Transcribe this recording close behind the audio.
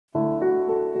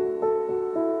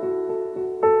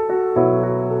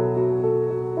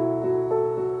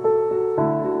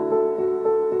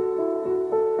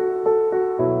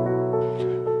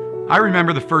I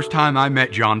remember the first time I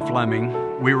met John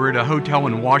Fleming. We were at a hotel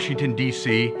in Washington,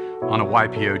 D.C. on a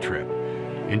YPO trip.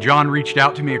 And John reached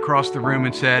out to me across the room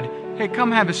and said, "Hey,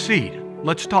 come have a seat.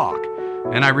 Let's talk."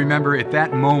 And I remember at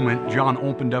that moment, John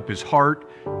opened up his heart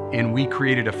and we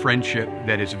created a friendship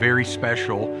that is very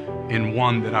special and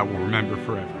one that I will remember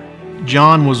forever.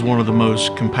 John was one of the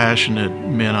most compassionate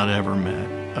men I'd ever met.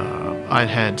 I'd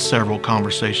had several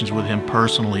conversations with him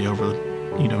personally over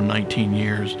 19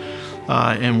 years.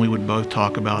 And we would both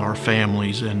talk about our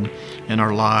families and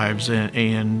our lives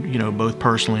and both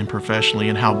personally and professionally,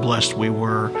 and how blessed we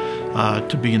were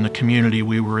to be in the community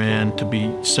we were in, to be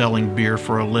selling beer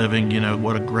for a living.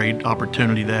 What a great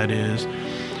opportunity that is.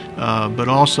 But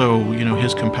also,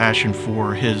 his compassion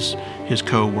for his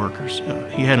co-workers.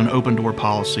 He had an open door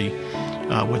policy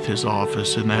with his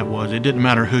office, and that was, it didn't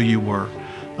matter who you were,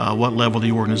 what level of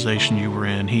the organization you were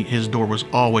in. His door was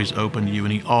always open to you,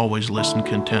 and he always listened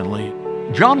contently.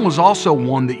 John was also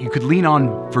one that you could lean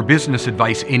on for business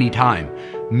advice anytime.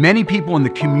 Many people in the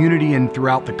community and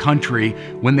throughout the country,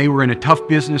 when they were in a tough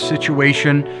business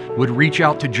situation, would reach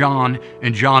out to John,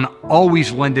 and John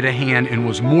always lended a hand and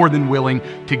was more than willing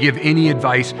to give any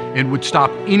advice and would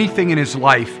stop anything in his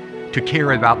life to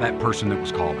care about that person that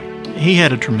was calling. He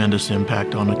had a tremendous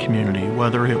impact on the community,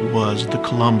 whether it was the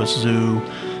Columbus Zoo,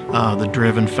 the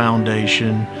Driven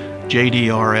Foundation,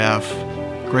 JDRF,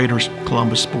 Greater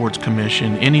Columbus Sports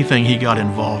Commission. Anything he got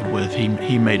involved with,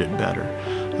 he made it better,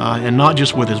 and not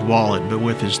just with his wallet, but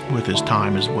with his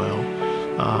time as well.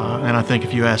 And I think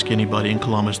if you ask anybody in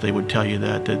Columbus, they would tell you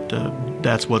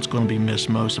that's what's going to be missed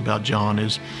most about John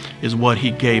is what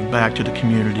he gave back to the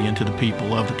community and to the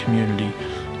people of the community,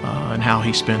 and how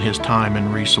he spent his time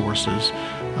and resources.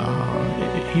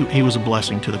 He was a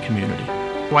blessing to the community.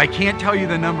 Well, I can't tell you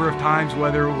the number of times,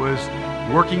 whether it was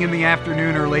working in the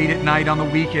afternoon or late at night on the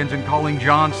weekends, and calling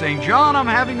John saying, "John, I'm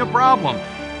having a problem."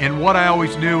 And what I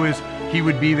always knew is he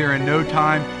would be there in no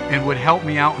time and would help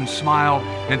me out and smile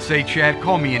and say, "Chad,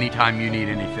 call me anytime you need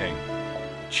anything."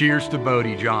 Cheers to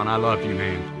Bodie, John. I love you,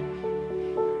 man.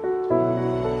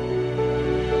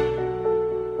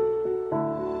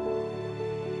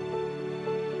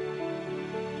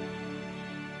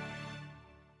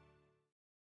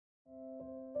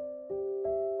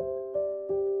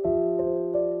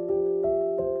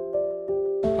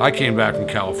 I came back from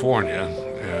California,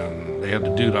 and they had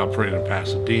the dude operating in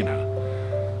Pasadena.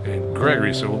 And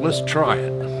Gregory said, "Well, let's try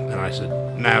it." And I said,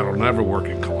 "Nah, it'll never work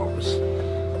in Columbus.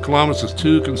 Columbus is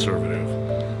too conservative.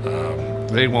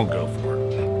 They won't go for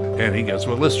it." And he goes,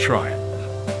 "Well, let's try it."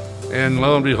 And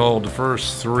lo and behold, the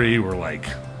first three were like,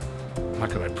 how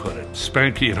can I put it,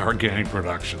 Spanky and Organic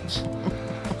Productions.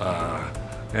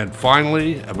 And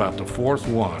finally, about the fourth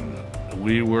one,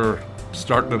 we were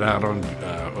starting it out on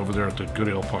over there at the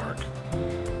Goodale Park.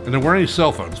 And there weren't any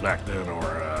cell phones back then,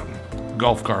 or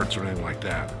golf carts or anything like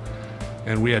that.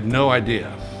 And we had no idea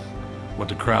what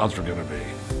the crowds were going to be.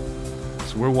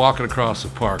 So we're walking across the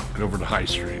park over to High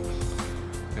Street.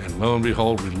 And lo and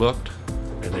behold, we looked,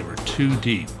 and they were 2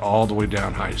 deep all the way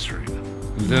down High Street.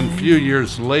 And then a few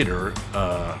years later,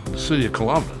 the city of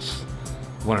Columbus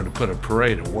wanted to put a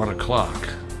parade at 1 o'clock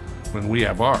when we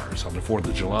have ours on the 4th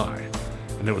of July.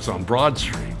 And it was on Broad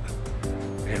Street,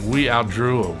 and we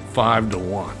outdrew them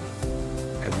 5-1.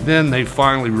 And then they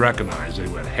finally recognized, they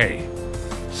went, "Hey,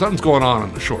 something's going on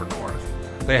in the Short North.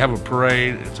 They have a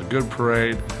parade, it's a good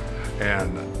parade."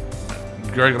 And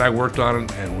Greg and I worked on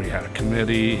it, and we had a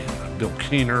committee, Bill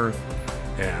Keener,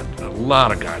 and a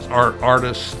lot of guys,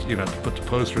 artists, to put the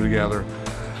poster together.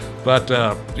 But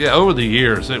yeah, over the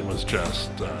years, it was just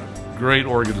great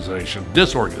organization,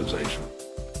 disorganization.